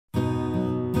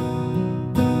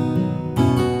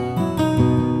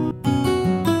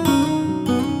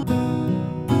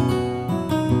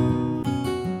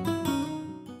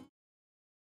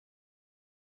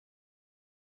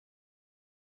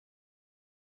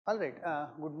All right,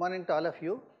 good morning to all of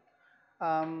you.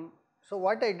 So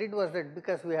what I did was that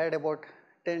because we had about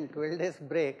 10-12 days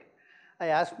break, I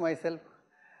asked myself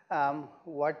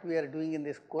what we are doing in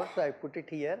this course. So I put it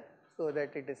here so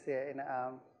that it is in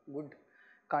a good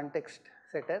context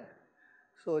setter.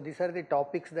 So these are the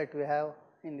topics that we have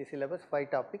in the syllabus, 5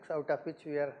 topics, out of which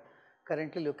we are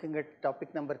currently looking at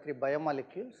topic number 3,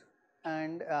 biomolecules.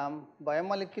 And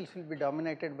biomolecules will be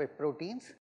dominated by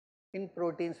proteins. In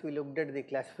proteins, we looked at the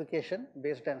classification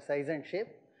based on size and shape.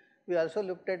 We also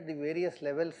looked at the various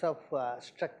levels of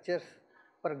structures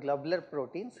for globular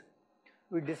proteins.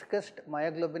 We discussed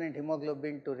myoglobin and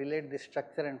hemoglobin to relate the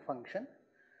structure and function.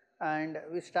 And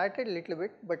we started a little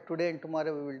bit, but today and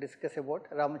tomorrow we will discuss about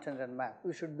Ramachandran map.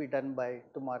 We should be done by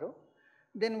tomorrow.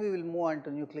 Then we will move on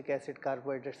to nucleic acid,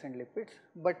 carbohydrates and lipids,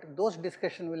 but those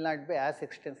discussion will not be as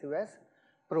extensive as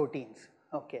proteins.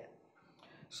 Okay.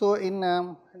 So in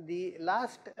the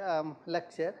last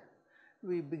lecture,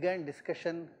 we began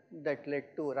discussion that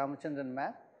led to Ramachandran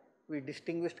map. We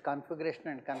distinguished configuration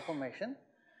and conformation,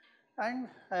 and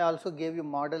I also gave you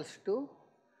models to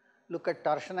look at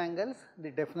torsion angles,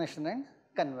 the definition and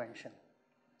convention.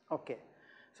 Okay.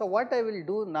 So what I will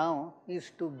do now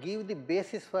is to give the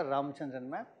basis for Ramachandran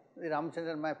map. The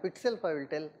Ramachandran map itself I will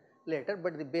tell later,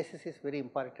 but the basis is very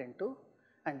important to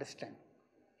understand.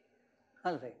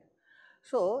 All right.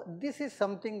 So this is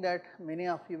something that many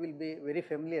of you will be very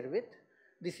familiar with.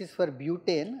 This is for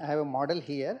butane. I have a model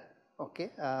here.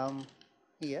 Okay,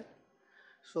 here.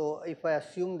 So if I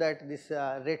assume that this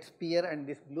red sphere and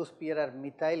this blue sphere are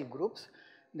methyl groups,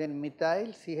 then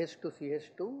methyl CH2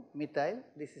 CH2 methyl.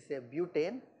 This is a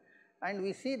butane, and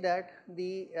we see that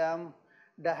the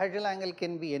dihedral angle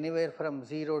can be anywhere from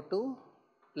 0 to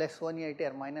plus 180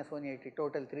 or minus 180,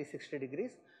 total 360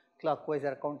 degrees clockwise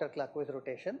or counterclockwise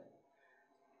rotation.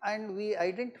 And we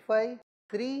identify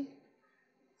two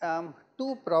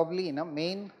probably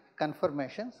main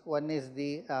conformations. One is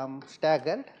the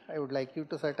staggered. I would like you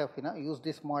to sort of use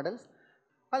these models.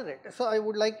 All right. So I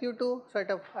would like you to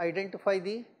sort of identify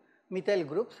the methyl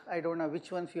groups. I don't know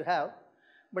which ones you have,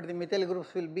 but the methyl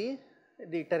groups will be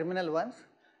the terminal ones.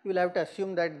 You will have to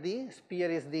assume that the sphere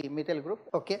is the methyl group.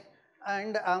 Okay.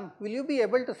 And will you be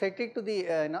able to set it to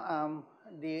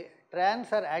the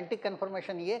trans or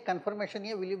anti-conformation A? Conformation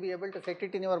A, will you be able to set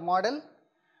it in your model?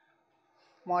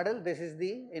 This is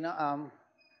the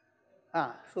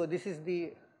so this is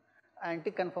the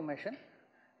anti-conformation.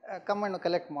 Come and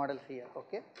collect models here.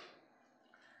 Okay.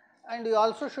 And you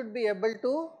also should be able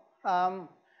to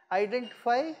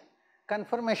identify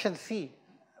conformation C.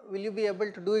 Will you be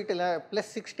able to do it plus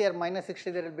 60 or minus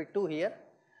 60? There will be 2 here.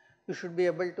 You should be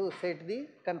able to set the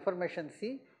conformation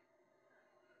C.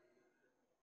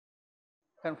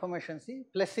 Conformation C,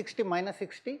 plus 60 minus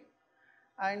 60,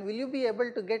 and will you be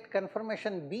able to get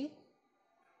conformation B?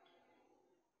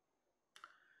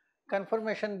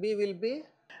 Conformation B will be,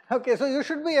 okay, so you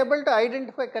should be able to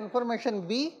identify conformation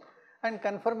B and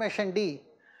conformation D.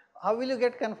 How will you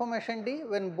get conformation D?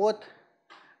 When both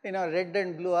red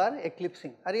and blue are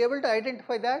eclipsing. Are you able to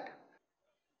identify that?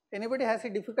 Anybody has a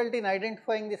difficulty in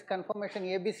identifying this conformation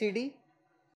A, B, C, D?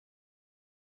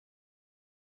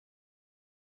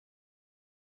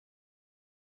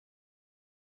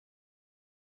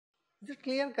 Is it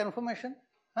clear conformation?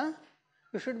 Huh?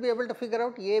 You should be able to figure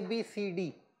out A, B, C,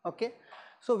 D. Okay.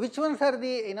 So which ones are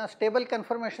the stable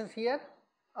conformations here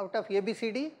out of A, B,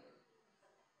 C, D?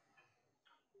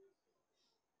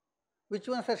 Which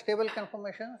ones are stable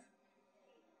conformations?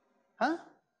 Huh?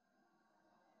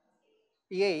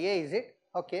 A is it?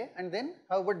 Okay. And then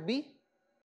how about B?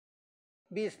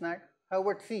 B is not. How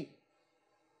about C?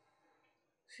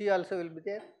 C also will be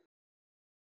there.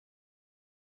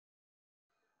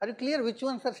 Are you clear which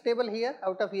ones are stable here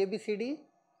out of A, B, C, D?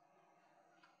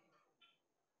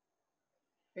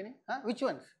 Any? Huh? Which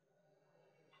ones?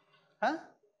 Huh?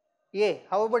 A.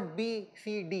 How about B,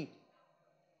 C, D?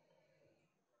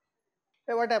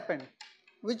 Hey, what happened?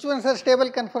 Which ones are stable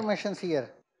conformations here?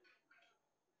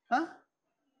 Huh?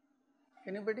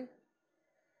 Anybody?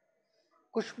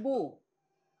 Khushboo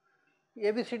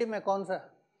ABCD में कौन सा?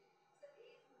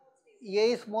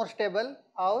 A is more stable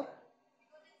और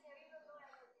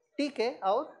ठीक है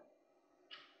और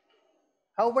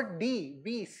how about D,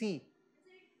 B, C?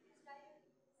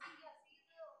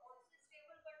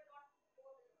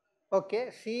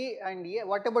 Okay, C and A.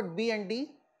 What about B and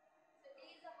D?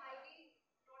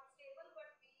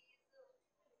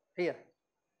 Here.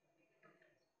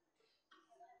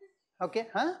 Okay,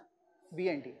 huh? B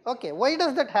and D. Okay, why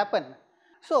does that happen?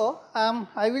 So,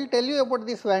 I will tell you about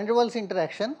this van der Waals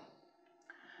interaction.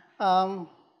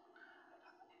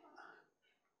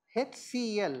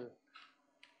 HCl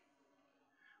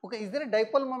Okay, is there a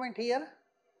dipole moment here?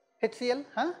 HCl,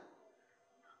 huh?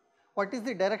 What is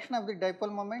the direction of the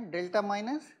dipole moment? Delta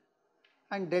minus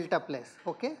and delta plus,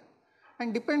 okay?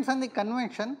 And depends on the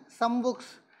convention. Some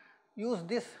books use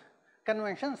this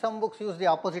convention, some books use the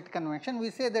opposite convention. We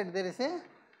say that there is a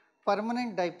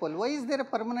permanent dipole. Why is there a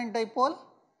permanent dipole?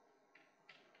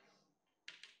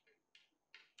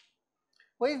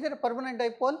 Why is there a permanent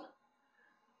dipole?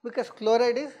 Because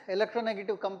chloride is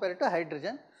electronegative compared to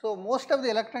hydrogen. So, most of the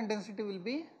electron density will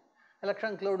be,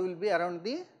 electron cloud will be around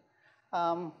the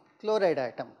chloride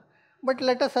atom. But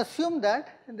let us assume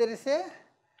that there is a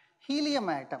helium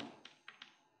atom,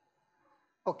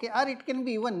 okay, or it can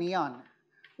be even neon.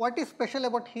 What is special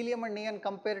about helium and neon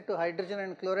compared to hydrogen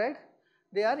and chloride?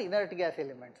 They are inert gas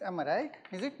elements, am I right?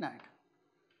 Is it not?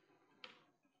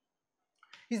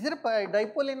 Is there a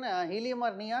dipole in helium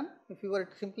or neon if you were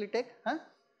to simply take? Huh?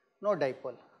 No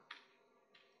dipole.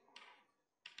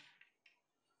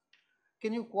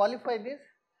 Can you qualify this?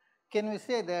 Can we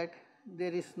say that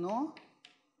there is no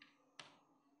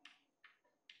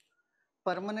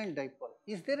permanent dipole?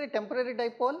 Is there a temporary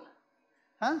dipole?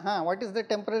 What is the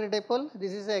temporary dipole?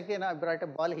 This is again, I brought a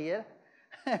ball here,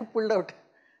 pulled out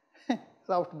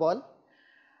soft ball.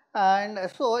 And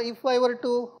so, if I were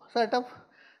to sort of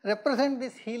represent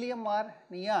this helium or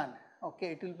neon,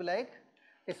 okay, it will be like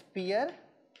a sphere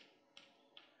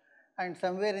and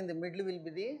somewhere in the middle will be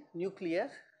the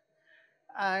nucleus,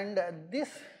 and this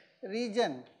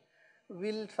region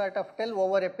will sort of tell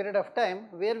over a period of time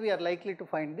where we are likely to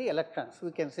find the electrons.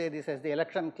 We can say this as the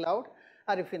electron cloud,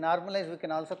 or if we normalize we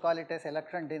can also call it as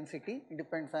electron density. It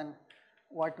depends on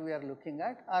what we are looking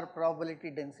at, or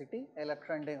probability density,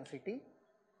 electron density.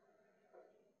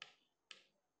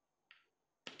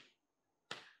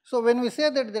 So, when we say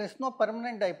that there is no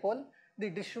permanent dipole, the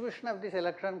distribution of this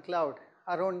electron cloud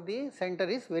around the center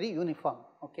is very uniform,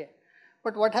 okay.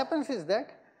 But what happens is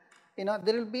that, there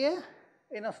will be a,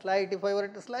 slight, if I were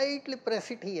to slightly press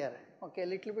it here, okay, a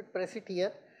little bit press it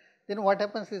here, then what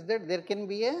happens is that there can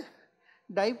be a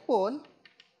dipole,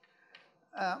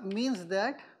 means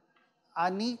that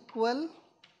unequal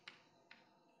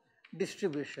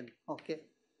distribution, okay,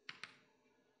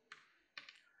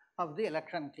 of the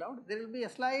electron cloud. There will be a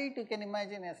slight, you can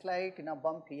imagine a slight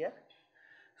bump here.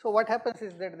 So, what happens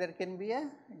is that there can be a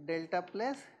delta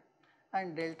plus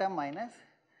and delta minus.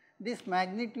 This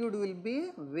magnitude will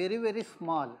be very, very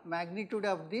small. Magnitude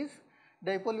of this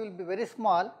dipole will be very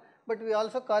small, but we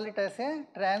also call it as a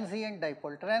transient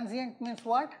dipole. Transient means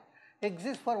what?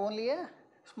 Exists for only a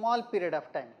small period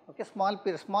of time, okay. Small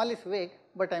period, small is vague,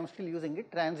 but I am still using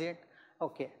it, transient,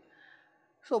 okay.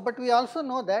 So, but we also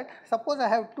know that suppose I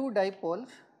have two dipoles,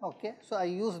 okay. So, I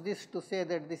use this to say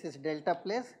that this is delta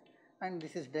plus and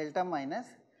this is delta minus,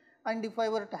 and if I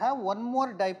were to have one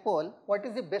more dipole, what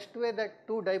is the best way that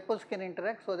two dipoles can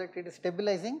interact so that it is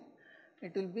stabilizing?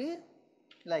 It will be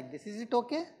like this. Is it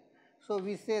okay? So,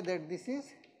 we say that this is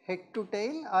head to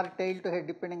tail or tail to head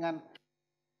depending on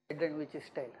head and which is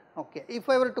tail, okay. If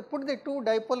I were to put the two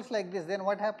dipoles like this, then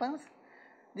what happens?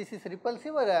 This is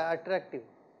repulsive or attractive?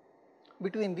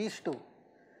 Between these two,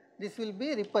 this will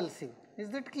be repulsive.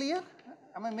 Is that clear?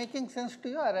 Am I making sense to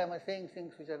you, or am I saying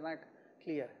things which are not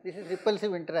clear? This is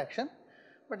repulsive interaction,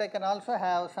 but I can also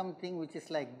have something which is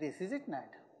like this, is it not?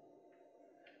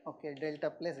 Okay, delta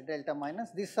plus, delta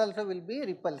minus, this also will be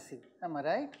repulsive, am I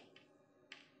right?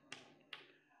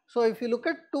 So, if you look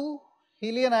at two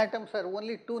helium atoms or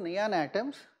only two neon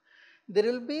atoms, there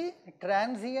will be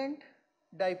transient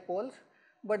dipoles,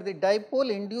 but the dipole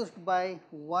induced by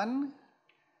one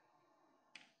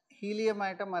helium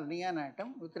atom or neon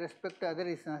atom with respect to other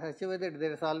is in such a way that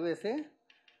there is always a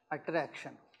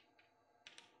attraction.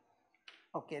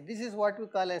 Okay, this is what we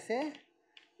call as a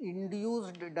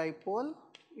induced dipole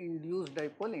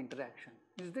interaction.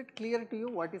 Is that clear to you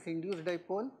what is induced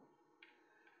dipole?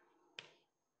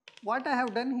 What I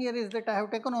have done here is that I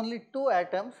have taken only two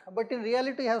atoms, but in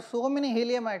reality I have so many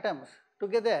helium atoms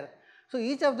together. So,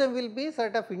 each of them will be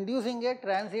sort of inducing a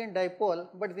transient dipole,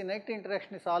 but the net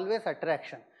interaction is always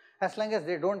attraction as long as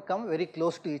they do not come very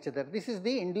close to each other. This is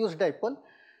the induced dipole,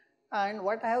 and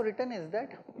what I have written is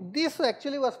that this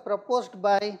actually was proposed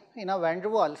by van der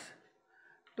Waals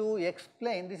to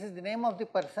explain. This is the name of the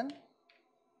person.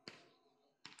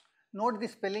 Note the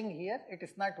spelling here, it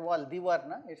is not Wahl,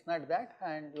 Divarna, it is not that,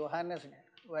 and Johannes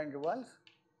van der Waals.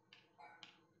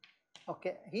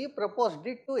 Okay, he proposed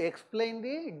it to explain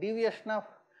the deviation of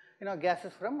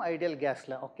gases from ideal gas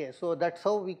law. Okay, so that's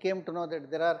how we came to know that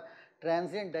there are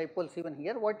transient dipoles even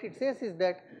here. What it says is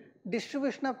that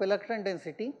distribution of electron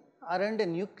density around a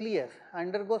nucleus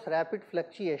undergoes rapid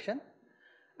fluctuation,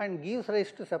 and gives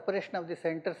rise to separation of the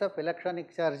centers of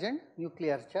electronic charge and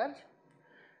nuclear charge.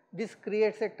 This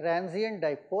creates a transient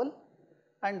dipole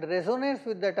and resonates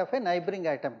with that of a neighboring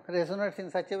atom, resonates in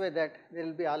such a way that there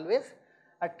will be always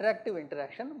attractive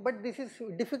interaction, but this is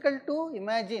difficult to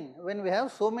imagine when we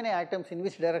have so many atoms in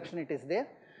which direction it is there.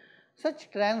 Such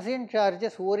transient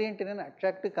charges orient in an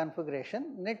attractive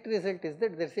configuration. Net result is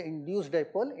that there is an induced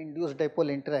dipole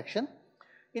interaction.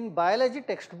 In biology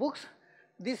textbooks,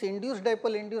 this induced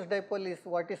dipole is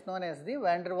what is known as the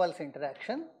van der Waals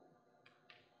interaction.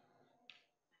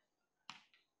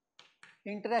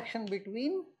 Interaction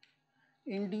between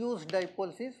induced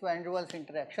dipoles is van der Waals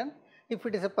interaction. If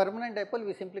it is a permanent dipole,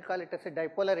 we simply call it as a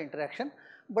dipolar interaction,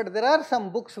 but there are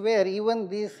some books where even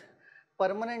these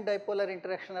permanent dipolar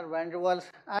interaction are van der Waals,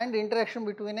 and interaction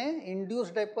between a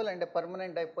induced dipole and a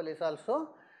permanent dipole is also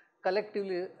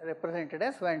collectively represented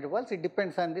as van der Waals. It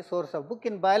depends on the source of book.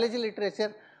 In biology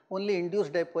literature, only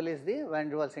induced dipole is the van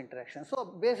der Waals interaction. So,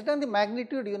 based on the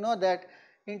magnitude, you know that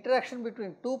interaction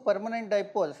between two permanent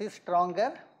dipoles is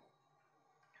stronger,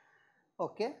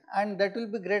 okay, and that will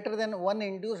be greater than one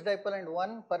induced dipole and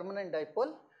one permanent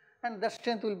dipole, and that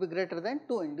strength will be greater than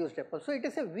two induced dipoles. So, it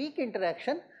is a weak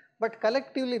interaction, but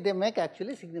collectively they make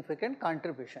actually significant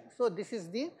contribution. So, this is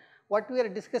the what we are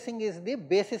discussing is the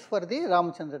basis for the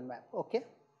Ramachandran map, okay,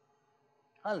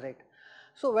 alright.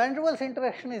 So, van der Waals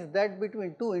interaction is that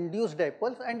between two induced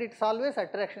dipoles, and its always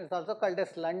attraction is also called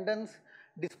as London's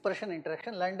dispersion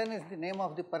interaction. London is the name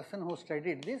of the person who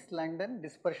studied this, London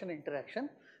dispersion interaction.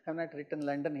 I have not written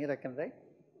London here, I can write.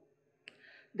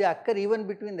 They occur even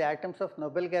between the atoms of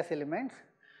noble gas elements.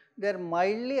 They are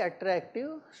mildly attractive,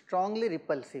 strongly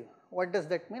repulsive. What does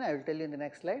that mean? I will tell you in the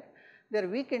next slide. They are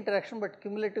weak interaction, but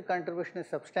cumulative contribution is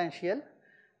substantial,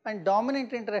 and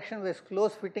dominant interaction with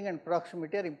close fitting and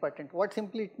proximity are important. What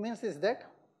simply it means is that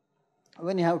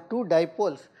when you have two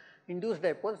dipoles, induced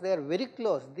dipoles, they are very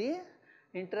close, the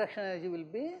interaction energy will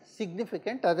be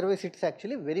significant, otherwise it is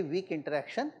actually very weak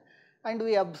interaction. And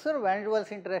we observe van der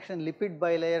Waals interaction in lipid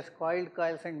bilayers, coiled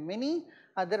coils, and many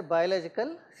other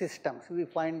biological systems. We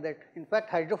find that in fact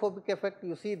hydrophobic effect,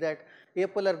 you see that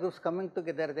apolar groups coming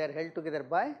together, they are held together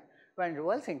by van der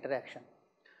Waals interaction.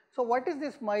 So, what is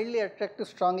this mildly attractive,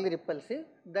 strongly repulsive?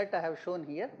 That I have shown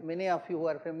here. Many of you who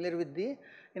are familiar with the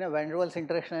van der Waals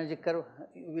interaction energy curve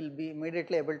will be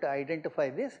immediately able to identify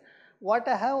this. What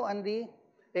I have on the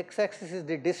x-axis is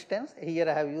the distance, here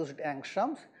I have used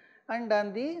angstroms, and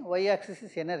on the y-axis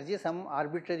is energy, some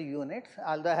arbitrary units,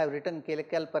 although I have written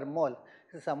kcal per mole,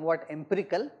 it is somewhat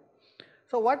empirical.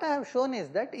 So, what I have shown is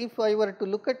that if I were to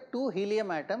look at two helium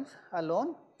atoms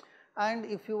alone, and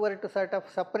if you were to sort of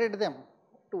separate them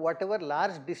to whatever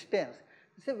large distance,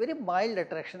 it is a very mild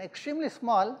attraction, extremely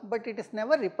small, but it is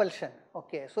never repulsion,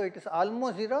 okay. So, it is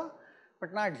almost 0,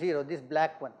 but not 0, this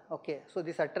black one, okay. So,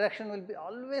 this attraction will be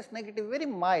always negative, very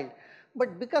mild,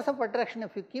 but because of attraction,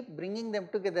 if you keep bringing them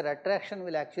together, attraction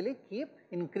will actually keep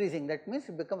increasing. That means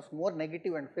it becomes more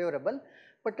negative and favorable,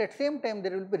 but at the same time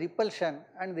there will be repulsion,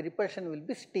 and the repulsion will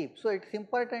be steep. So, it is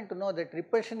important to know that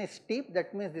repulsion is steep,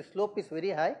 that means the slope is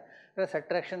very high, whereas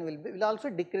attraction will also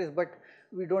decrease, but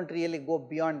we do not really go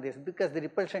beyond this because the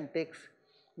repulsion takes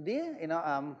the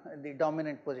the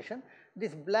dominant position.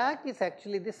 This black is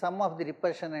actually the sum of the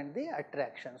repulsion and the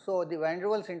attraction. So, the van der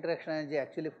Waals interaction energy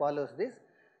actually follows this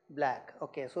black,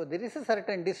 okay. So, there is a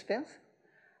certain distance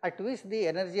at which the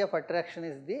energy of attraction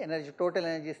is the energy, total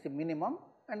energy is the minimum,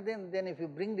 and then if you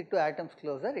bring the two atoms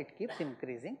closer, it keeps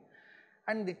increasing.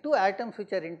 And the two atoms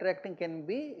which are interacting can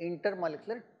be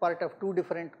intermolecular, part of two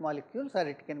different molecules, or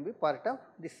it can be part of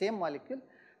the same molecule.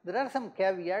 There are some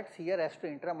caveats here as to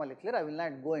intramolecular, I will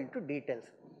not go into details.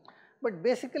 But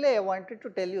basically I wanted to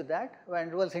tell you that van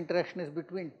der Waals interaction is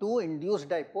between two induced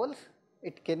dipoles,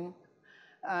 it can,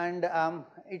 and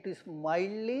it is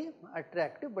mildly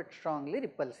attractive but strongly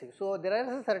repulsive. So, there is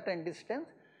a certain distance,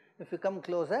 if you come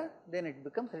closer then it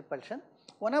becomes repulsion.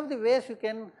 One of the ways you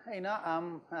can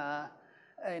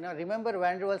remember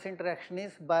van der Waals interaction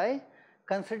is by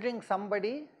considering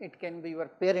somebody, it can be your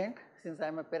parent, since I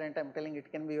am a parent I am telling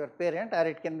it can be your parent or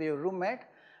it can be your roommate,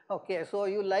 okay. So,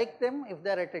 you like them if they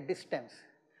are at a distance,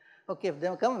 okay. If they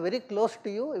come very close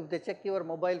to you, if they check your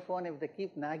mobile phone, if they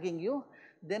keep nagging you,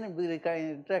 then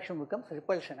interaction becomes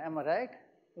repulsion, am I right?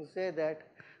 You say that,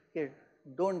 okay,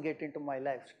 do not get into my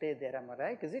life, stay there, am I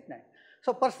right, is it not?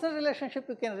 So, personal relationship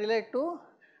you can relate to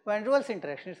van der Waals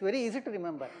interaction, it is very easy to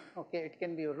remember, okay. It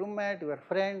can be your roommate, your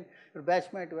friend, your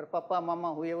batchmate, your papa,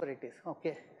 mama, whoever it is,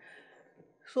 okay.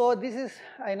 So, this is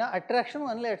attraction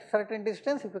only at certain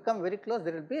distance, if you come very close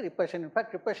there will be repulsion, in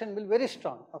fact repulsion will be very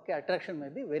strong, okay. Attraction may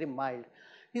be very mild.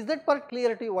 Is that part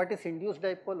clear to you? What is induced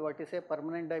dipole? What is a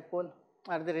permanent dipole?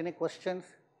 Are there any questions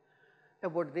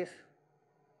about this?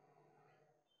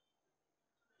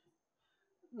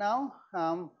 Now,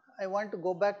 I want to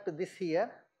go back to this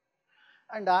here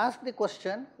and ask the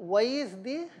question, why is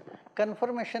the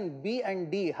conformation B and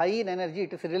D high in energy?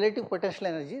 It is relative potential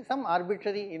energy, some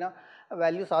arbitrary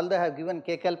values, although I have given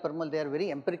kcal per mole, they are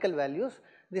very empirical values.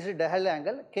 This is dihedral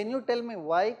angle. Can you tell me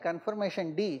why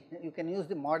conformation D, you can use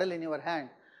the model in your hand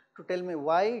to tell me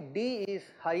why D is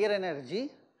higher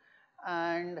energy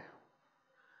and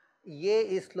A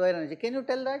is lower energy. Can you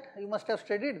tell that? You must have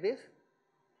studied this.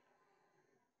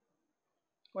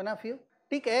 One of you?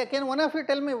 Can one of you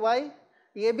tell me why?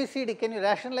 ABCD, can you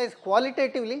rationalize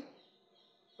qualitatively?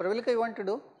 Pravalika, you want to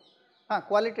do?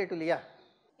 Qualitatively, yeah.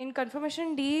 In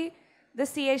conformation D, the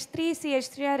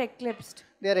CH3 are eclipsed.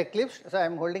 They are eclipsed, so I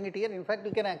am holding it here. In fact,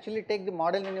 you can actually take the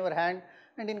model in your hand,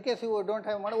 and in case you don't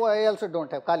have model, I also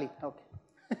don't have, Kali,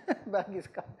 okay. Bag is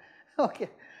Kali, okay.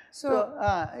 So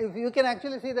if you can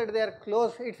actually see that they are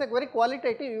close, it's a very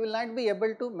qualitative, you will not be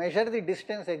able to measure the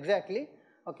distance exactly.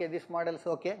 Okay, this model is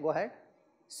okay, go ahead.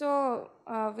 So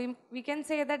we can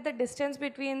say that the distance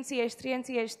between CH3 and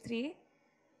CH3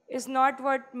 is not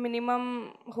what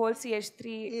minimum whole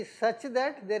CH3 is such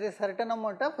that there is certain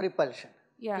amount of repulsion.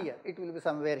 Yeah. Here, it will be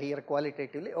somewhere here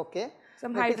qualitatively, okay.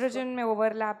 Some that hydrogen may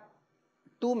overlap.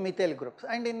 Two methyl groups,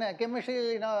 and in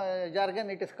chemistry jargon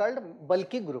it is called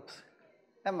bulky groups.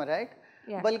 Am I right?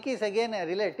 Yeah. Bulky is again a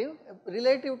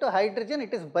relative to hydrogen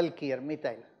it is bulkier,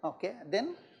 methyl, okay.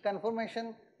 Then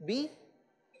conformation B.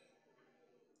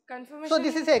 So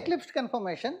this is a eclipsed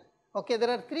conformation, okay. There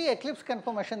are three eclipsed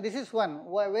conformation, this is one.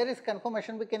 Where is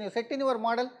conformation B? Can you set in your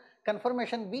model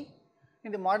conformation B?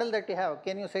 In the model that you have,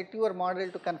 can you set your model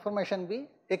to conformation B?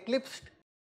 Eclipsed.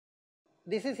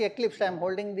 This is eclipsed, I am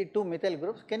holding the two methyl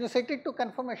groups. Can you set it to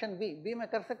conformation B? B में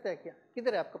कर सकते हैं क्या?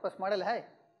 किधर है आपके पास model है?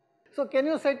 So can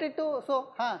you set it to,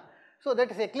 so that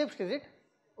is eclipsed, is it?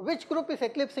 Which group is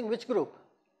eclipsing which group?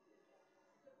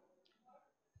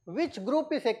 Which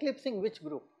group is eclipsing which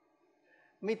group?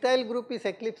 Methyl group is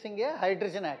eclipsing a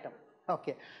hydrogen atom.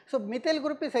 Okay. So methyl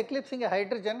group is eclipsing a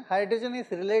hydrogen. Hydrogen is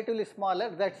relatively smaller.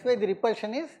 That's why the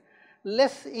repulsion is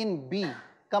less in B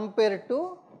compared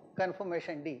to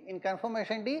conformation D. In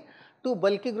conformation D, two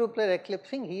bulky groups are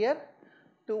eclipsing here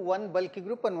to one bulky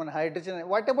group and one hydrogen.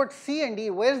 What about C and E?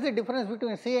 Where is the difference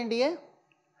between C and A?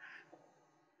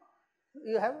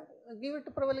 You have, give it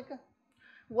to Pravalika.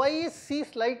 Why is C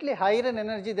slightly higher in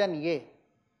energy than A?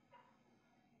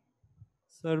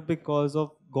 Sir, because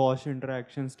of Gauss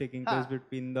interactions taking place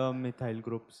between the methyl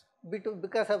groups.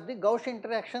 Because of the Gauss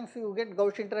interactions, you get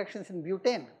Gauss interactions in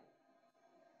butane.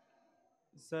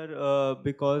 Sir,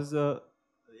 because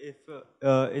if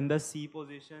in the C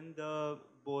position,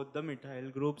 both the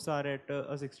methyl groups are at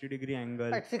a 60-degree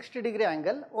angle. At 60-degree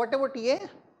angle. What about A?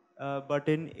 But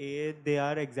in A, they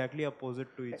are exactly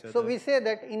opposite to each other. So we say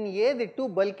that in A, the two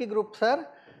bulky groups are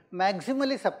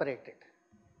maximally separated.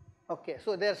 Okay,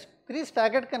 so there are three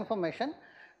staggered conformation,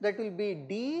 that will be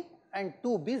D and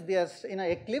two B's, they are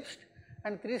eclipsed,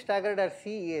 and three staggered are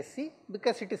C, A, C.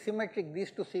 Because it is symmetric,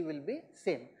 these two C will be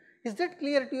same. Is that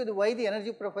clear to you why the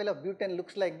energy profile of butane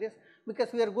looks like this? Because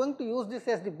we are going to use this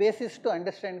as the basis to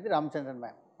understand the Ramachandran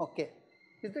map. Okay,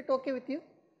 is that okay with you?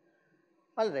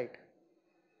 All right.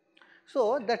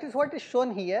 So that is what is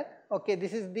shown here. Okay,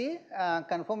 this is the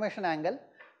conformation angle,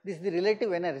 this is the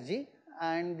relative energy,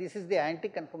 and this is the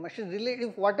anti-conformation.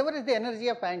 If whatever is the energy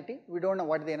of anti, we don't know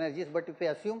what the energy is, but if we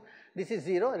assume this is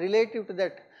 0, relative to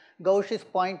that Gauss is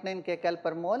 0.9 kcal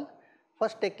per mole,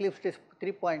 first eclipsed is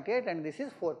 3.8 and this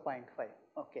is 4.5.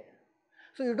 Okay.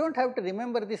 So you don't have to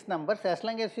remember these numbers as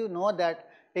long as you know that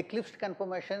eclipsed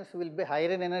conformations will be higher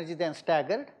in energy than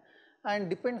staggered,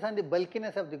 and depends on the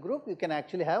bulkiness of the group, you can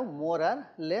actually have more or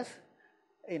less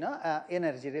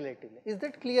energy relatively. Is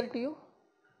that clear to you?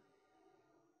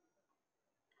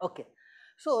 Okay.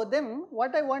 So then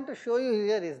what I want to show you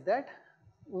here is that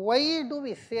why do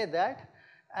we say that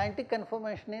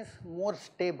anti-conformation is more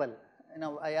stable?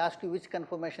 I asked you which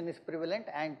conformation is prevalent,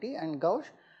 anti and Gauss.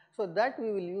 So that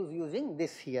we will use using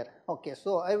this here. Okay.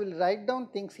 So I will write down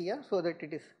things here so that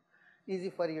it is easy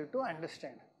for you to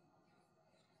understand.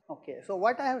 Okay. So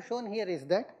what I have shown here is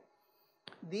that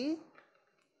the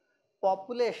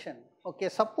population, okay,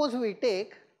 suppose we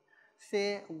take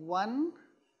say 1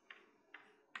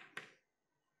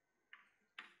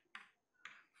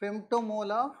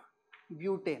 femtomole of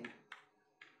butane.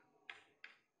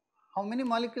 How many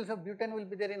molecules of butane will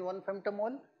be there in 1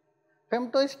 femtomole?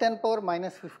 Femto is 10 power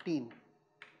minus 15.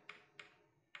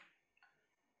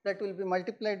 That will be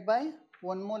multiplied by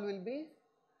 1 mole will be,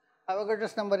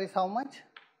 Avogadro's number is how much?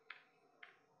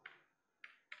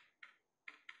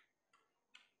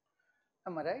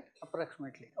 Am I right?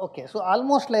 Approximately. Okay, so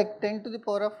almost like 10 to the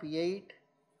power of 8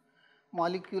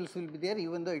 molecules will be there,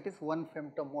 even though it is 1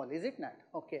 femtomole, is it not?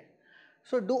 Okay.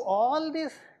 So do all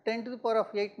these 10 to the power of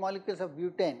 8 molecules of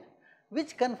butane,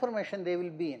 which conformation they will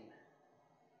be in?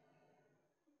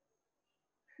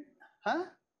 Huh?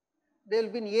 They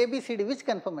will be in A, B, C, D. Which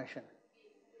conformation?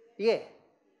 A.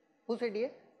 Who said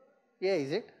A? A,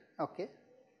 is it? Okay.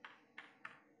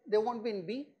 They won't be in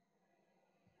B.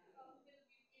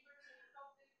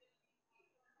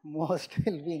 Most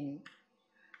will be in E.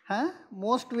 Huh?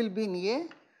 Most will be in A.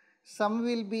 Some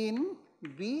will be in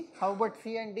B. How about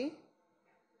C and D?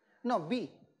 No,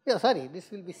 B. Yeah, sorry, this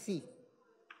will be C.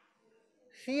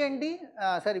 C and D,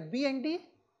 sorry, B and D?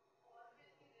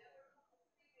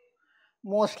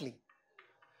 Mostly.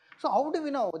 So how do we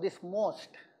know this most?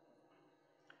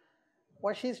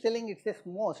 What she is telling, it says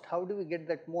most. How do we get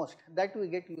that most? That we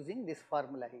get using this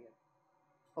formula here.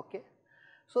 Okay.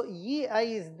 So EI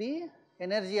is the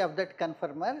energy of that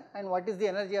conformer, and what is the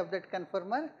energy of that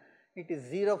conformer? It is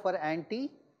 0 for anti,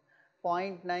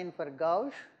 0.9 for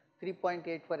gauche,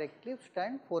 3.8 for eclipse,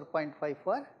 and 4.5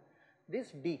 for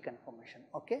this D conformation.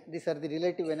 Okay. These are the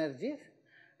relative energies,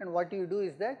 and what you do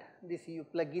is that this you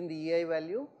plug in the EI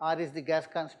value, R is the gas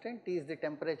constant, T is the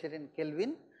temperature in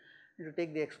Kelvin. You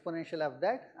take the exponential of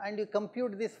that and you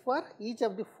compute this for each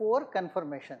of the 4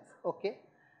 conformations. Okay.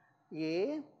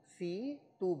 A, C,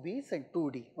 2Bs and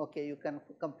 2D. Okay, you can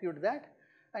compute that,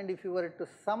 and if you were to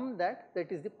sum that,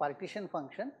 that is the partition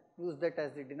function, use that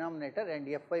as the denominator, and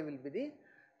Fi will be the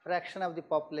fraction of the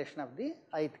population of the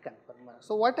ith conformer.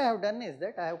 So what I have done is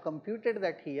that I have computed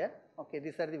that here. Okay,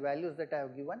 these are the values that I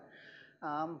have given.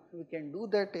 We can do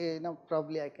that,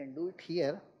 probably I can do it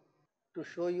here to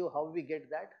show you how we get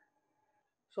that.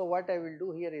 So what I will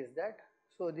do here is that,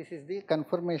 so this is the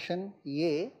conformation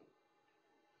A,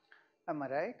 am I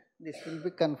right? This will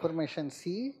be conformation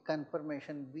C,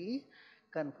 conformation B,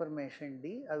 conformation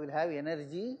D. I will have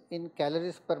energy in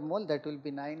calories per mole, that will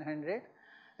be 900.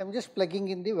 I am just plugging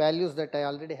in the values that I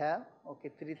already have. Okay,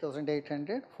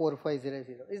 3800,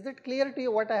 4500. Is that clear to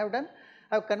you what I have done?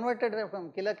 I have converted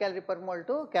from kilocalorie per mole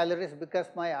to calories because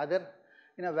my other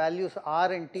values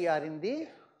R and T are in the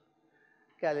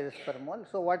calories per mole.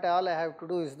 So what all I have to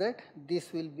do is that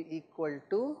this will be equal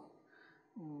to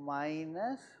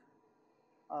minus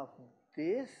of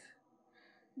this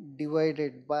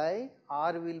divided by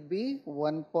R will be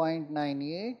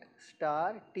 1.98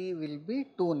 star, T will be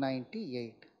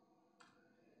 298.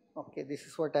 Okay, this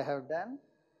is what I have done.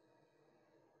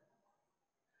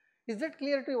 Is that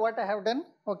clear to you what I have done?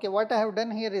 Okay, what I have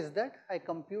done here is that I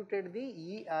computed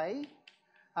the EI.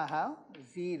 I have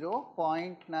 0,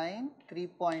 0.9,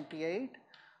 3.8,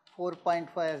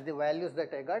 4.5 as the values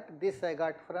that I got. This I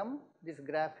got from this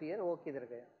graph here. Oh, kidhar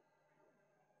gaya?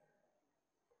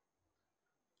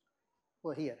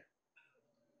 Oh, here.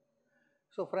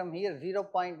 So from here 0,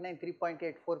 0.9,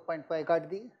 3.8, 4.5 I got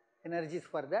the energies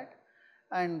for that,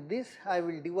 and this I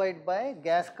will divide by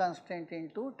gas constant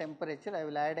into temperature. I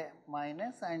will add a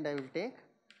minus and I will take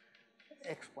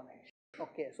exponential.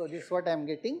 Okay, so this is what I am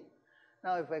getting.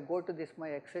 Now if I go to this my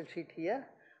Excel sheet here,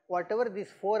 whatever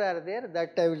these 4 are there,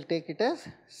 that I will take it as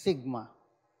sigma,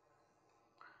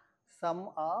 sum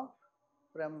of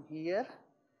from here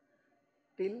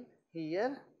till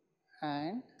here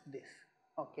and this.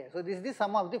 Okay, so this is the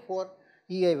sum of the 4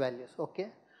 EI values.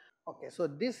 Okay, okay, so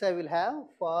this I will have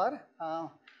for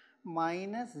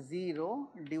minus 0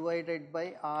 divided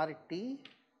by RT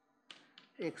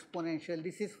exponential.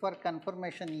 This is for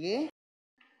conformation A.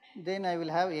 Then I will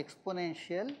have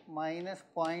exponential minus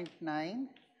 0.9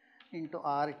 into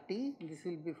RT. This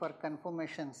will be for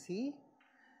conformation C.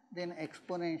 Then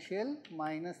exponential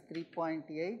minus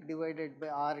 3.8 divided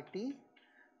by RT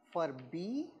for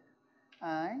B,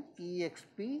 and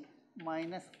EXP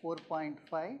minus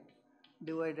 4.5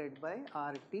 divided by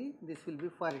RT. This will be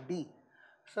for D.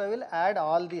 So I will add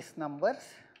all these numbers.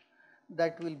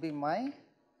 That will be my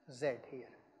Z here.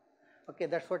 Okay,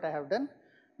 that's what I have done.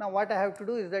 Now what I have to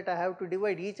do is that I have to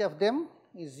divide each of them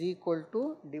is equal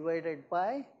to divided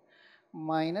by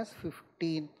minus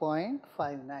 15.59.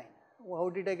 How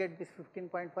did I get this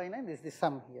 15.59? This is the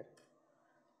sum here.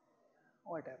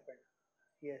 What happened?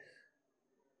 Yes.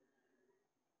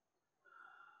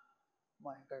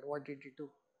 My God, what did it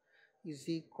do? Is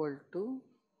equal to,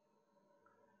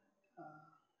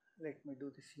 let me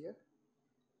do this here,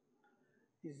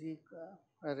 is equal,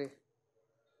 array,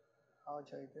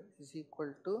 is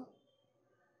equal to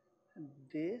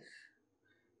this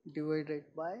divided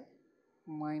by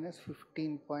minus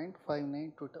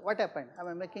 15.59 total. What happened? Am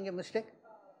I making a mistake?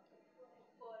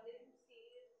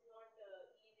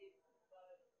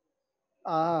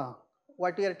 Ah,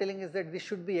 what we are telling is that this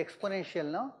should be exponential,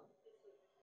 no?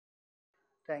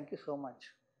 Thank you so much.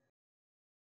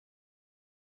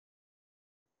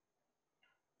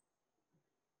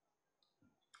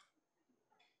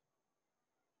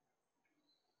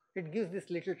 It gives this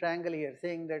little triangle here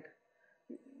saying that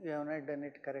you have not done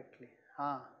it correctly.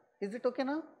 Is it okay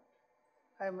now?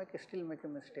 I still make a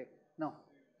mistake. No.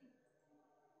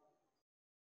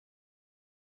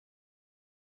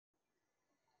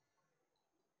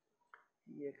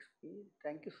 EXP,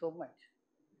 thank you so much.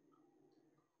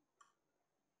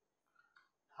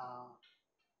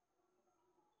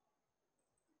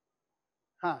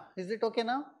 Is it okay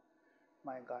now?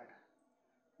 My God.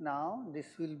 Now this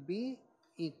will be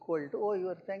equal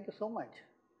to, thank you so much.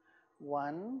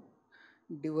 1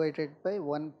 divided by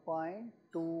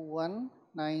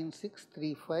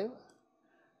 1.219635,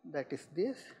 that is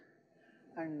this,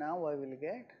 and now I will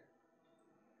get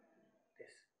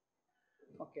this.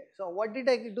 Okay, so what did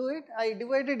I do it? I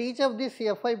divided each of these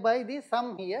Fi by the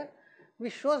sum here,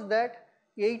 which shows that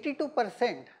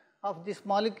 82% of these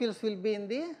molecules will be in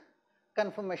the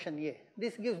conformation A.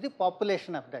 This gives the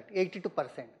population of that,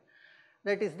 82%.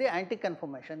 That is the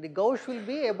anti-conformation. The Gauss will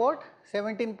be about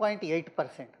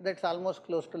 17.8%. That's almost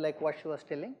close to like what she was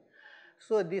telling.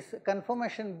 So this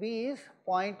conformation B is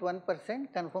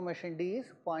 0.1%, conformation D is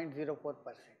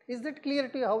 0.04%. Is that clear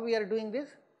to you how we are doing this?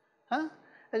 I'll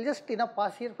just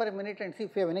pause here for a minute and see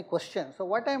if you have any questions. So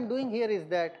what I am doing here is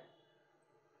that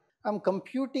I am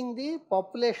computing the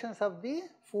populations of the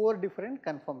 4 different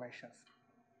conformations.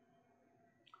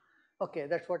 Okay,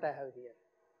 that's what I have here.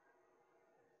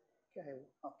 Okay.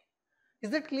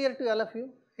 Is that clear to all of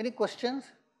you? Any questions?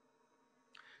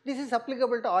 This is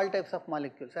applicable to all types of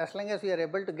molecules. As long as we are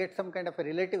able to get some kind of a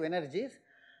relative energies,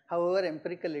 however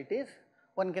empirical it is,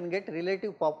 one can get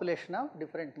relative population of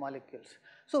different molecules.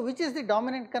 So which is the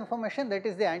dominant conformation? That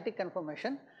is the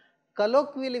anti-conformation.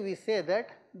 Colloquially we say that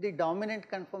the dominant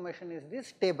conformation is the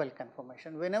stable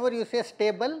conformation. Whenever you say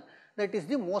stable, that is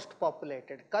the most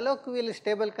populated. Colloquially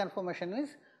stable conformation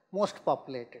is most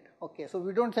populated. Okay, so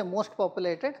we don't say most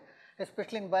populated,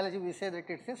 especially in biology we say that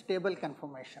it's a stable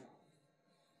conformation.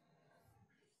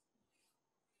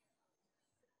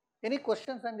 Any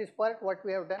questions on this part, what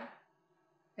we have done?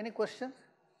 Any questions?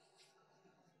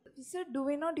 Sir, do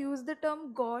we not use the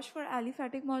term gauche for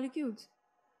aliphatic molecules?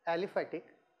 Aliphatic?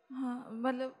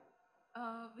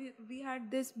 We had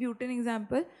this butane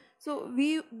example. So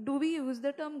do we use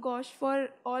the term gauche for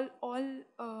all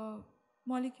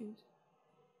molecules?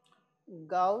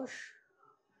 Gauche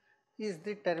is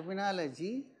the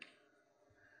terminology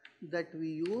that we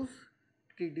use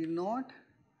to denote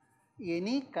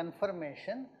any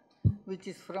conformation which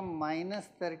is from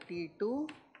 -30 to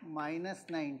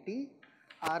 -90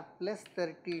 or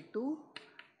 +30 to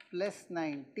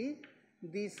 +90.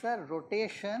 These are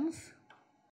rotations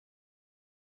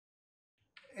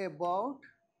about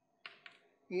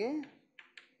a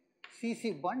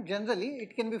CC bond. Generally,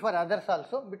 it can be for others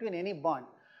also, between any bond.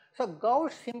 So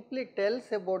Gauss simply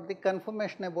tells about the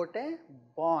conformation about a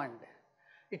bond.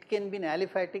 It can be an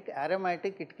aliphatic,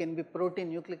 aromatic, it can be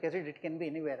protein, nucleic acid, it can be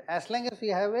anywhere. As long as we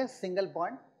have a single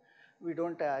bond, we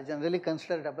don't generally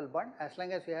consider double bond. As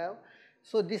long as we have,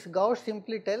 so this Gauss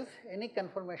simply tells any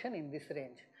conformation in this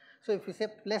range. So if you say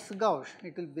plus Gauss,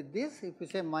 it will be this. If you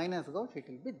say minus Gauss, it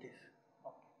will be this.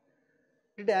 Okay.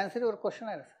 Did I answer your question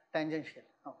or tangential?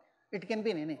 Okay. It can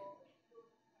be in any.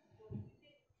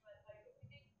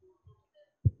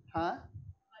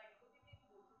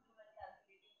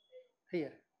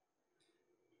 Here.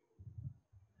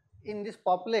 In this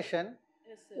population,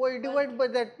 we divide by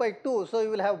that by 2, so you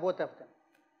will have both of them.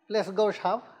 Plus Gauss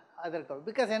half, other Gauss,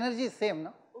 because energy is same,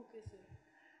 no? Okay, sir.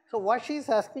 So what she is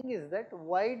asking is that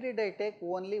why did I take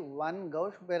only one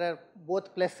Gauss where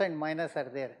both plus and minus are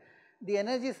there? The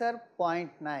energies are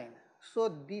 0.9. So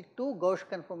the 2 Gauss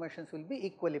conformations will be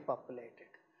equally populated.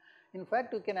 In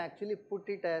fact, you can actually put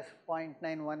it as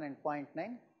 0.91 and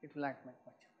 0.9, it will not make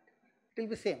much of it. It will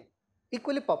be same,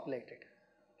 equally populated.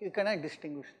 You cannot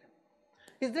distinguish them.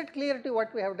 Is that clear to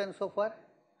what we have done so far?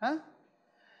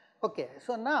 Okay,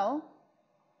 so now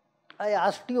I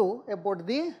asked you about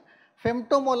the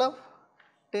femtomole of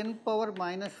 10 power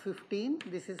minus 15.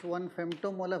 This is 1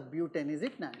 femtomole of butane, is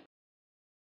it not?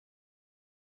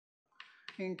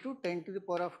 Into 10 to the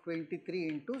power of 23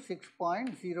 into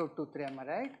 6.023, am I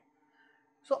right?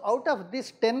 So out of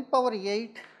this 10 power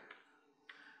 8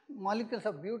 molecules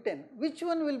of butane, which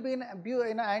one will be in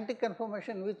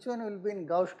anti-conformation, which one will be in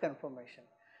Gauss conformation?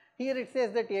 Here it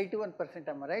says that 81%,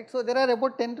 am I right? So there are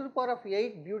about 10 to the power of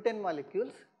 8 butane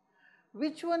molecules.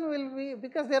 Which one will be,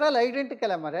 because they are all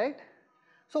identical, am I right?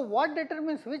 So what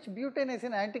determines which butane is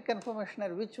in anti-conformation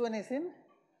or which one is in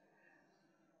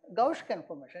Gauss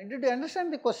conformation? Did you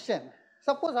understand the question?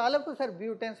 Suppose all of us are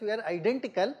butanes, we are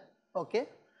identical, okay,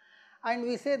 and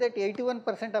we say that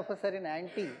 81% of us are in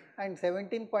anti and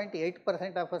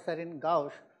 17.8% of us are in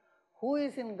Gauss. Who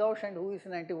is in Gauss and who is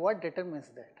in anti? What determines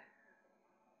that?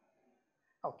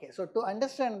 Okay, so to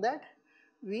understand that,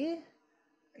 we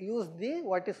use the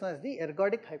what is known as the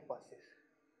ergodic hypothesis.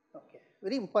 Okay,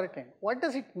 very important. What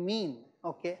does it mean?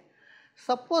 Okay,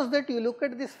 suppose that you look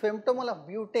at this femtomole of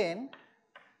butane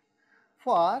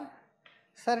for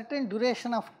certain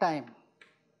duration of time.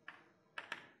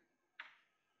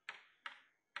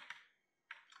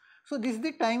 So this is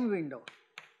the time window.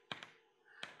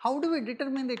 How do we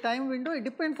determine the time window? It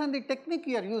depends on the technique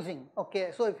you are using.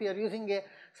 Okay, so if you are using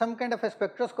some kind of a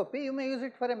spectroscopy, you may use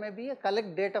it for maybe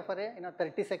collect data for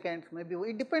 30 seconds. Maybe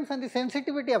it depends on the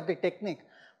sensitivity of the technique.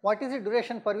 What is the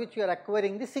duration for which you are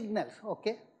acquiring the signals?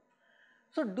 Okay,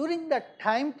 so during that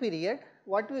time period,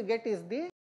 what we get is the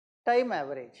time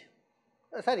average.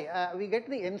 We get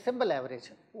the ensemble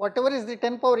average. Whatever is the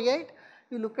 10 power 8,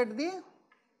 you look at the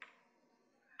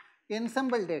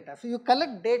ensemble data. So you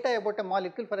collect data about a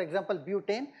molecule, for example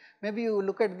butane, maybe you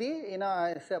look at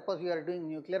the, suppose you are doing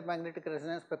nuclear magnetic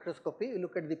resonance spectroscopy, you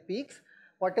look at the peaks,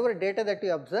 whatever data that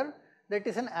you observe, that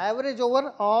is an average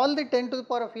over all the 10 to the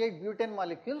power of 8 butane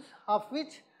molecules, of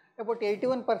which about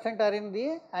 81% are in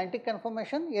the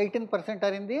anti-conformation, 18%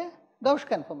 are in the Gauss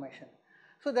conformation.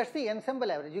 So that is the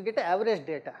ensemble average, you get average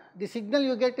data. The signal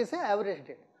you get is a average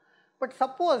data. But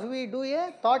suppose we do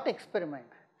a thought experiment.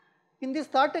 In this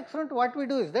thought experiment, what we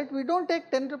do is that we do not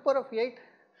take 10 to the power of 8,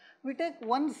 we take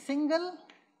one single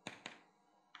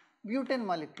butane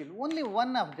molecule, only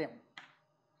one of them.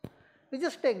 We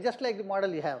just take just like the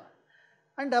model you have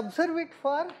and observe it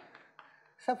for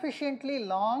sufficiently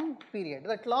long period.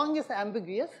 That long is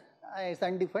ambiguous, is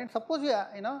undefined. Suppose you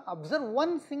observe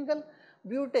one single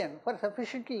butane for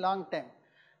sufficiently long time.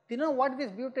 Do you know what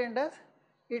this butane does?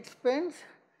 It spends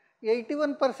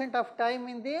 81% of time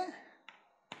in the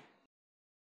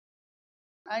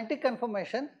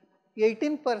anti-conformation,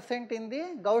 18% in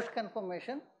the Gauss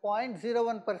conformation,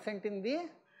 0.01% in the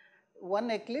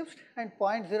one eclipsed and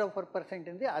 0.04%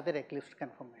 in the other eclipsed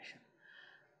conformation.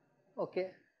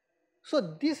 Okay. So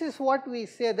this is what we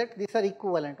say that these are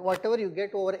equivalent. Whatever you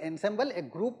get over ensemble, a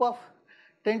group of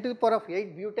 10 to the power of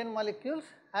 8 butane molecules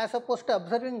as opposed to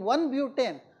observing one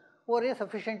butane over a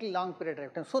sufficiently long period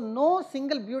of time. So no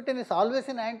single butane is always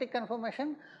in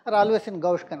anti-conformation or always in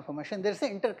Gauss conformation, there is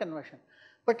an interconversion.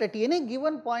 But at any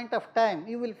given point of time,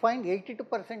 you will find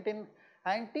 82% in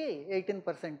anti,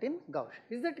 18% in Gauss.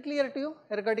 Is that clear to you,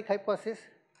 ergodic hypothesis?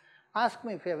 Ask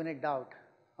me if you have any doubt.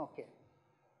 Okay.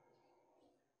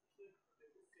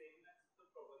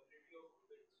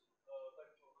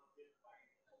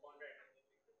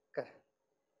 Correct.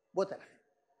 Both are same.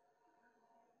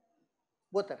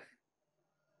 Both are same.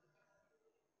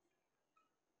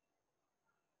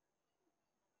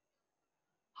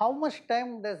 How much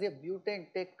time does a butane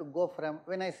take to go from,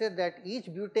 when I said that each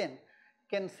butane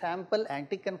can sample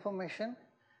anti-conformation,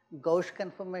 Gauss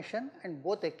conformation and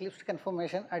both eclipsed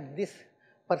conformation at this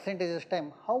percentage of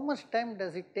time, how much time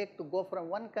does it take to go from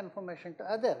one conformation to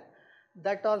other?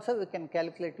 That also we can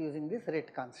calculate using this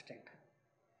rate constant.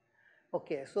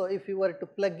 Okay, so if you were to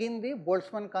plug in the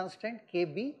Boltzmann constant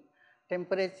Kb,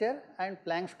 temperature and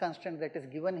Planck's constant that is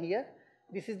given here,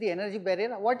 this is the energy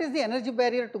barrier. What is the energy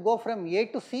barrier to go from A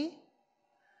to C?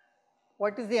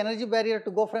 What is the energy barrier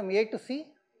to go from A to C?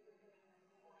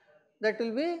 That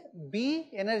will be B,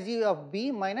 energy of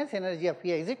B minus energy of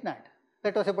A, is it not?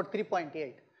 That was about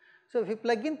 3.8. So if you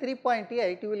plug in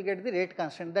 3.8, you will get the rate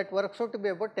constant. That works out to be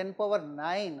about 10 power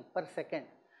 9 per second.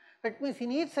 That means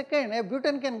in each second, a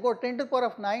butane can go 10 to the power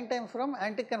of 9 times from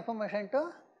anti-conformation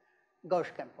to Gauss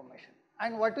conformation.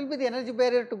 And what will be the energy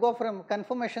barrier to go from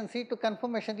conformation C to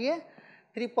conformation A?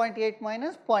 3.8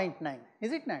 minus 0.9,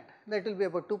 is it not? That will be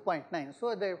about 2.9,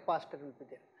 so the faster will be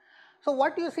there. So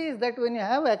what you see is that when you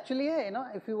have actually,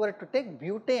 if you were to take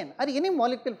butane or any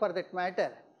molecule for that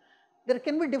matter, there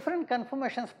can be different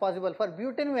conformations possible. For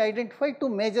butane we identify two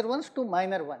major ones, two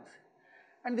minor ones.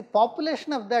 And the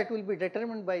population of that will be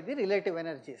determined by the relative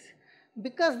energies.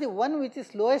 Because the one which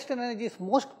is lowest energy is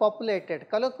most populated,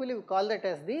 colloquially we call that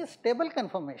as the stable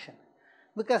conformation.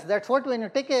 Because that is what when you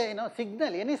take a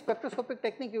signal, any spectroscopic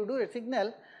technique you do a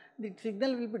signal, the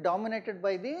signal will be dominated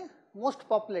by the most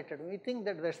populated. We think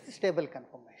that is the stable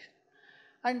conformation.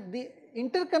 And the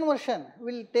interconversion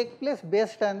will take place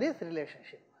based on this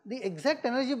relationship. The exact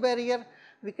energy barrier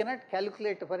we cannot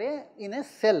calculate for in a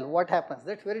cell what happens,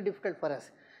 that is very difficult for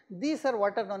us. These are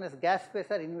what are known as gas phase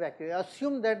or in vacuum.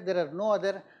 Assume that there are no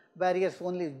other barriers,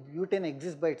 only butane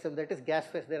exists by itself, that is gas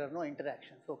phase, there are no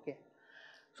interactions. Okay.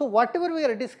 So, whatever we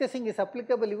are discussing is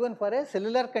applicable even for a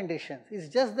cellular conditions. It is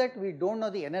just that we do not know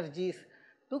the energies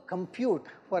to compute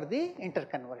for the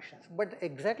interconversions. But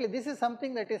exactly this is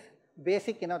something that is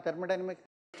basic in our thermodynamic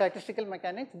statistical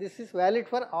mechanics. This is valid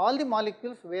for all the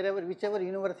molecules wherever, whichever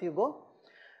universe you go.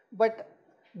 But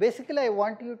basically I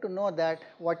want you to know that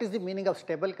what is the meaning of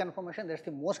stable conformation, that is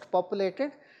the most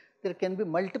populated. There can be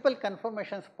multiple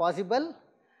conformations possible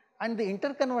and the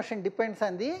interconversion depends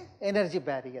on the energy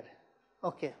barrier.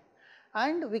 Okay.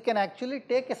 And we can actually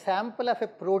take a sample of a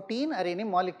protein or any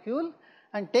molecule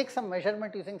and take some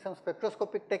measurement using some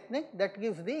spectroscopic technique that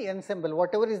gives the ensemble.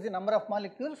 Whatever is the number of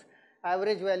molecules,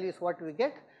 average value is what we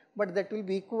get, but that will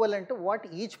be equivalent to what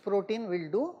each protein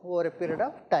will do over a period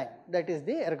of time. That is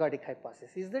the ergodic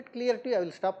hypothesis. Is that clear to you? I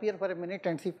will stop here for a minute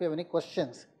and see if you have any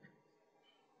questions.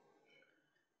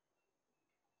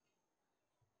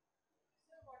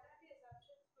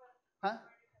 Huh?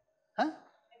 Huh?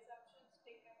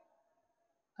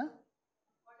 Huh?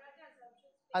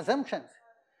 Assumptions.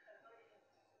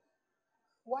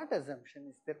 What assumption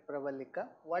is there, Pravalika?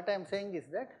 What I am saying is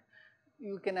that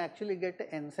you can actually get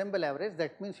ensemble average.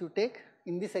 That means you take,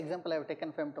 in this example I have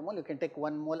taken femtomole, you can take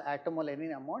 1 mole, atomole,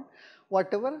 any amount.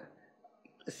 Whatever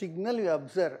signal you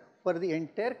observe for the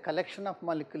entire collection of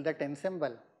molecule, that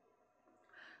ensemble,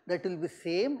 that will be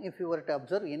same if you were to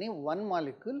observe any one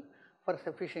molecule for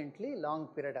sufficiently long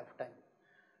period of time.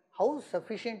 How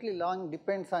sufficiently long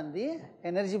depends on the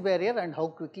energy barrier and how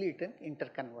quickly it can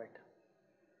interconvert.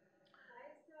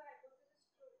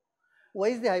 Why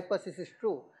is the hypothesis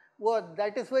true? Well,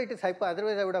 that is why it is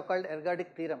otherwise I would have called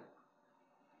ergodic theorem.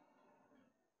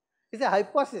 It is a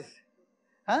hypothesis.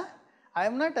 Huh? I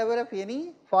am not aware of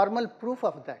any formal proof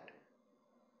of that.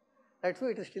 That is why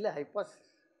it is still a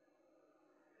hypothesis.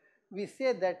 We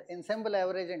say that ensemble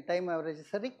average and time averages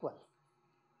are equal.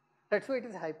 That is why it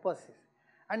is a hypothesis.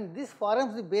 And this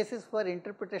forms the basis for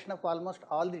interpretation of almost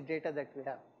all the data that we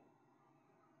have.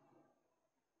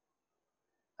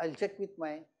 I will check with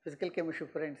my physical chemistry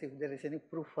friends if there is any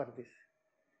proof for this,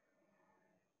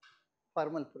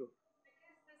 formal proof. Because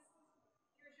this is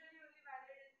usually only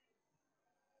valid in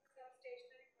some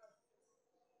stationary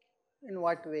processes. In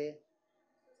what way?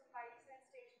 So pipes and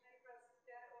stationary processes,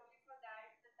 they are only for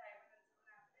that the time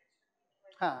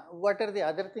average. What are the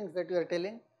other things that you are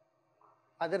telling?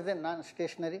 Other than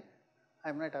non-stationary? I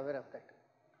am not aware of that.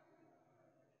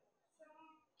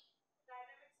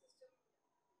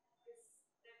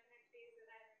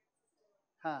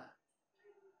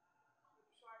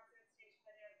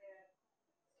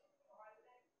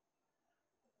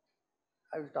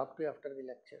 I will talk to you after the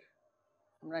lecture.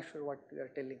 I am not sure what you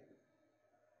are telling.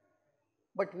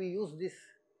 But we use this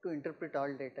to interpret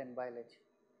all data in biology.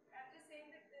 I am just saying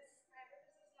that this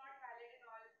hypothesis is not valid in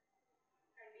all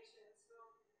conditions. So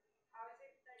how is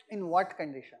it that? In what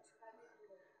conditions?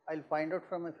 I will find out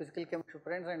from my physical chemistry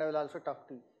friends and I will also talk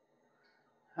to you.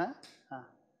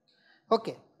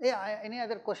 Okay. Yeah, any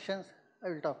other questions? I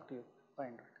will talk to you.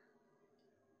 Find out.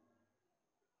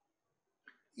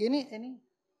 Any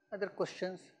other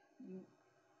questions?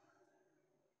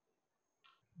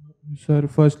 Sir,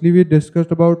 firstly we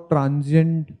discussed about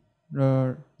transient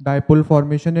dipole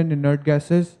formation in inert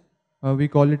gases. We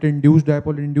call it induced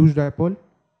dipole.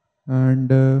 And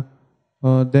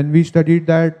then we studied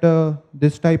that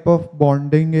this type of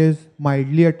bonding is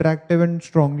mildly attractive and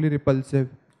strongly repulsive.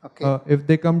 Okay. If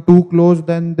they come too close,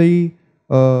 then the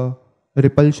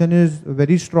repulsion is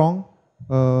very strong.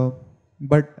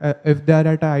 But if they are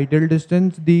at an ideal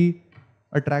distance, the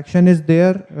attraction is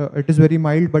there. It is very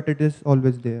mild, but it is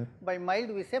always there. By mild,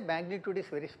 we say magnitude is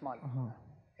very small.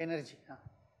 Energy.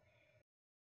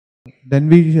 Then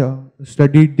we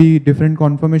studied the different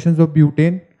conformations of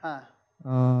butane.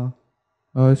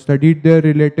 Studied their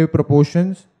relative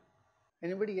proportions.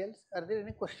 Anybody else? Are there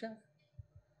any questions?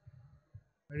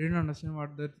 I didn't understand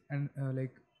what that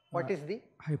what is the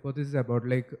hypothesis about?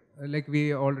 Like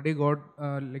we already got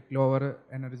like lower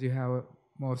energy, have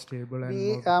more stable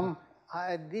and more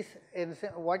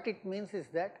what it means is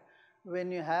that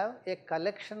when you have a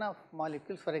collection of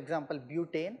molecules, for example,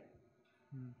 butane.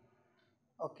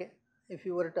 Okay, if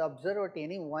you were to observe at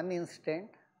any one instant,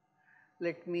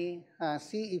 let me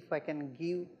see if I can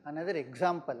give another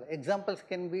example. Examples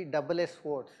can be double-edged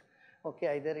swords.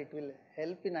 Okay, either it will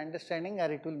help in understanding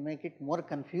or it will make it more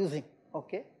confusing.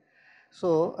 Okay,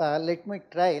 so let me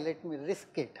try, let me risk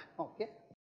it. Okay,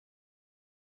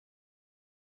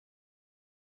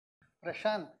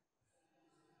 Prashant.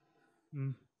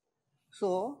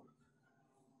 So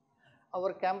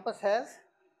our campus has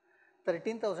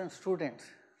 13,000 students.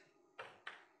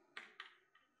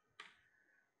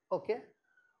 Okay.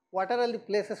 What are all the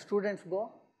places students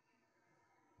go?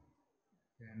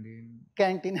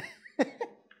 Canteen.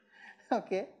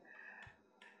 Okay.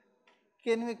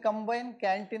 Can we combine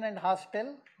canteen and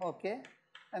hostel? Okay.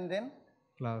 And then?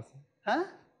 Class. Huh?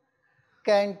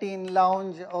 Canteen,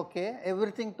 lounge, okay.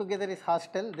 Everything together is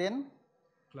hostel. Then?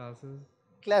 Classes.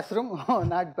 Classroom. Oh,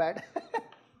 not bad.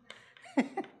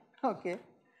 Okay.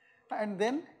 And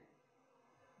then?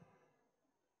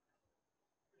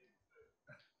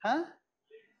 Huh?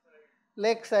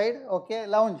 Lakeside, okay.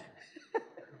 Lounge.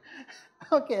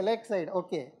 Okay, lakeside,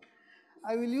 okay.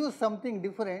 I will use something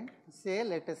different, say,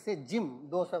 let us say gym,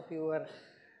 those of you who are,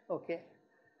 okay,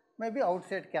 maybe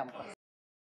outside campus.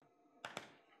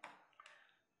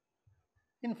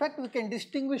 In fact, we can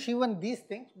distinguish even these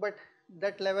things, but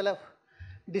that level of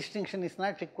distinction is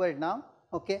not required now,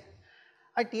 okay.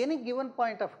 At any given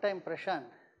point of time, Prashant,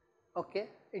 okay,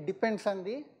 it depends on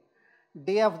the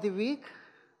day of the week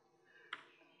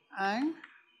and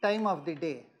time of the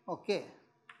day, okay.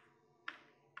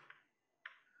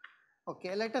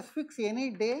 Okay, let us fix any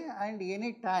day and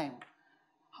any time.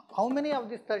 How many of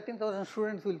these 13,000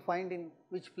 students will find in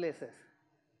which places?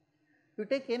 You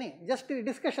take any, just a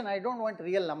discussion, I don't want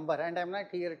real number, and I am not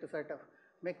here to sort of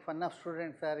make fun of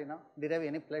students or derive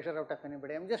any pleasure out of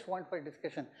anybody. I just want for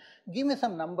discussion. Give me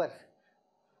some numbers.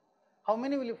 How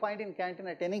many will you find in canteen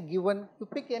at any given, you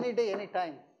pick any day, any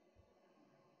time.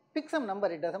 Pick some number,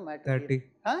 it doesn't matter. 30. Here.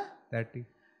 Huh? 30.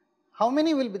 How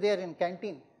many will be there in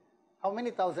canteen? How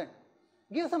many thousand?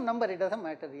 Give some number, it doesn't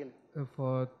matter really.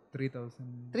 For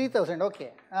 3,000. 3,000,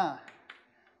 okay.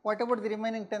 What about the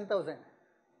remaining 10,000?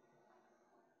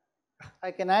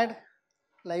 I can add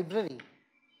library.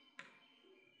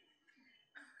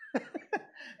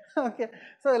 Okay,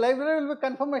 so library will be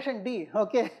confirmation D,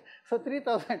 okay. So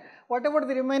 3,000. What about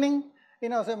the remaining?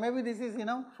 So maybe this is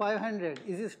 500.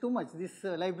 Is this too much? This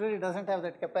library doesn't have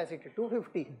that capacity.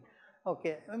 250.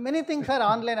 Okay, many things are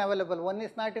online available. One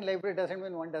is not in library doesn't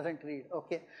mean one doesn't read.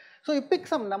 Okay, so you pick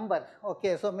some numbers.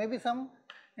 Okay, so maybe some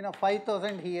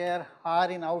 5,000 here, or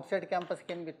in outside campus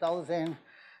can be 1,000.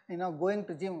 Going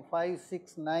to gym 5,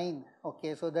 6, 9.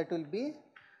 Okay, so that will be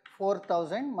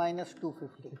 4,000 minus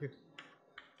 250.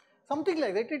 Something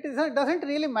like that. It doesn't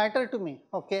really matter to me.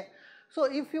 Okay, so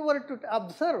if you were to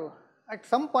observe at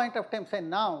some point of time, say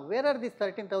now, where are these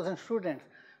 13,000 students?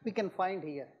 We can find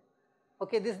here.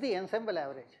 Okay, this is the ensemble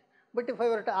average. But if I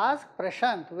were to ask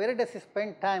Prashant, where does he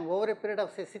spend time over a period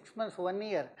of say 6 months, 1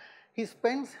 year, he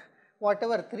spends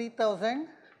whatever 3,000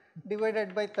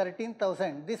 divided by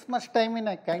 13,000. This much time in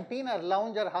a canteen or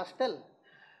lounge or hostel.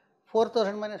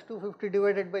 4,000 minus 250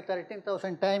 divided by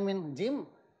 13,000 time in gym,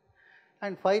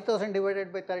 and 5,000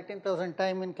 divided by 13,000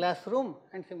 time in classroom,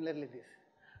 and similarly this.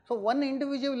 So one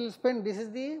individual will spend, this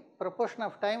is the proportion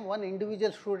of time one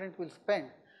individual student will spend,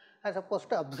 as opposed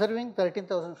to observing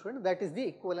 13,000 students. That is the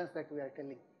equivalence that we are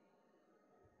telling.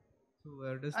 So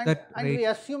where does And we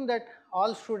assume that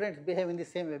all students behave in the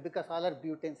same way because all are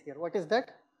butanes here. What is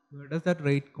that? Where does that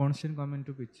rate constant come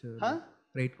into picture? Huh?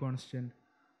 Rate constant.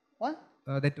 What?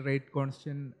 That rate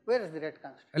constant. Where is the rate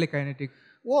constant? Like kinetic.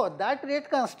 Oh, that rate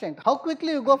constant. How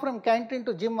quickly you go from canteen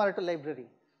to gym or to library?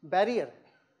 Barrier.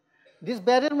 This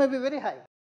barrier may be very high.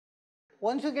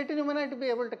 Once you get in, you may not be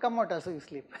able to come out also you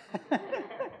sleep.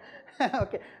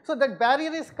 Okay. So that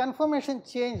barrier is conformation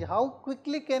change. How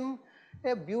quickly can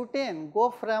a butane go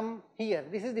from here?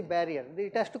 This is the barrier.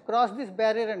 It has to cross this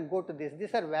barrier and go to this.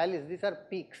 These are valleys, these are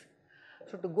peaks.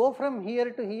 So to go from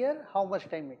here to here, how much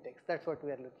time it takes? That's what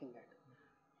we are looking at.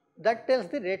 That tells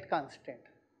the rate constant.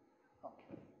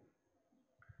 Okay.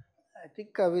 I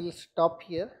think I will stop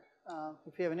here.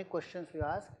 If you have any questions, you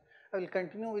ask. I will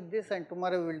continue with this, and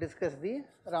tomorrow we will discuss the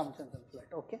Ramachandran plot.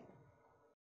 Okay.